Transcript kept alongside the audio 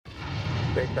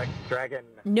SpaceX Dragon.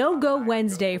 No-go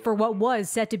Wednesday for what was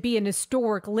set to be an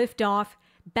historic liftoff.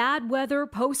 Bad weather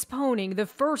postponing the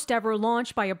first ever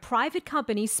launch by a private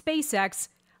company, SpaceX,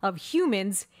 of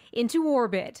humans into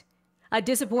orbit. A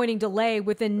disappointing delay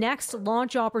with the next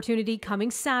launch opportunity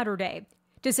coming Saturday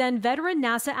to send veteran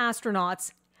NASA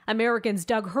astronauts, Americans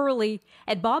Doug Hurley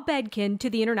and Bob Behnken, to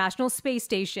the International Space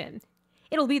Station.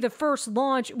 It'll be the first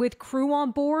launch with crew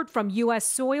on board from U.S.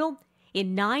 soil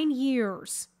in 9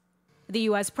 years. The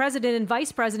U.S. President and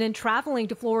Vice President traveling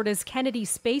to Florida's Kennedy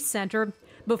Space Center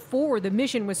before the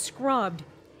mission was scrubbed.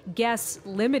 Guests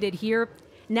limited here.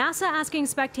 NASA asking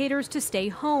spectators to stay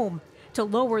home to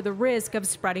lower the risk of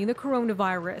spreading the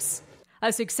coronavirus.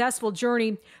 A successful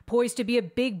journey poised to be a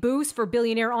big boost for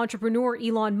billionaire entrepreneur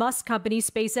Elon Musk's company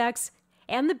SpaceX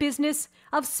and the business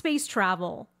of space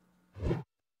travel.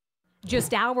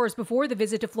 Just hours before the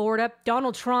visit to Florida,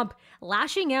 Donald Trump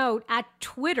lashing out at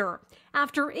Twitter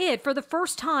after it, for the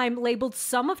first time, labeled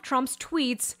some of Trump's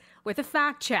tweets with a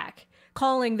fact check,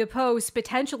 calling the posts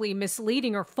potentially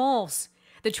misleading or false.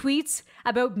 The tweets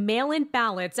about mail-in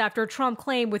ballots after Trump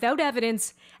claimed without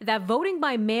evidence that voting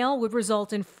by mail would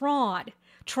result in fraud.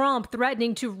 Trump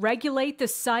threatening to regulate the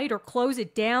site or close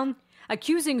it down,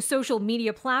 accusing social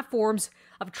media platforms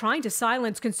of trying to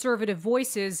silence conservative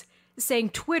voices, saying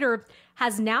Twitter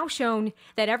has now shown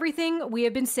that everything we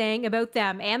have been saying about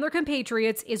them and their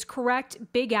compatriots is correct,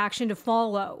 big action to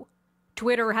follow.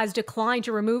 Twitter has declined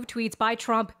to remove tweets by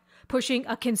Trump, pushing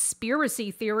a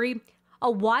conspiracy theory, a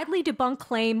widely debunked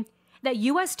claim that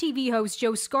U.S. TV host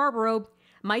Joe Scarborough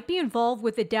might be involved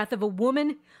with the death of a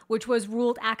woman, which was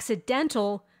ruled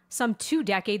accidental some 2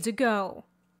 decades ago.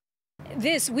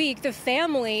 This week, the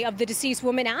family of the deceased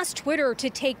woman asked Twitter to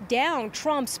take down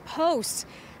Trump's posts.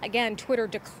 Again, Twitter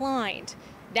declined.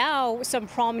 Now, some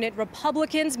prominent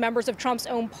Republicans, members of Trump's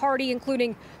own party,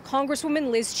 including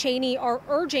Congresswoman Liz Cheney, are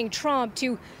urging Trump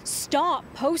to stop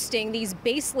posting these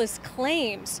baseless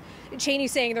claims. Cheney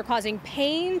saying they're causing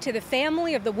pain to the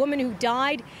family of the woman who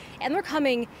died, and they're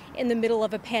coming in the middle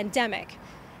of a pandemic.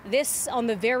 This on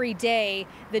the very day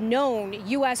the known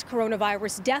U.S.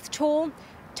 coronavirus death toll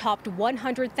topped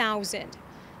 100,000.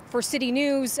 For City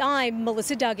News, I'm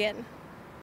Melissa Duggan.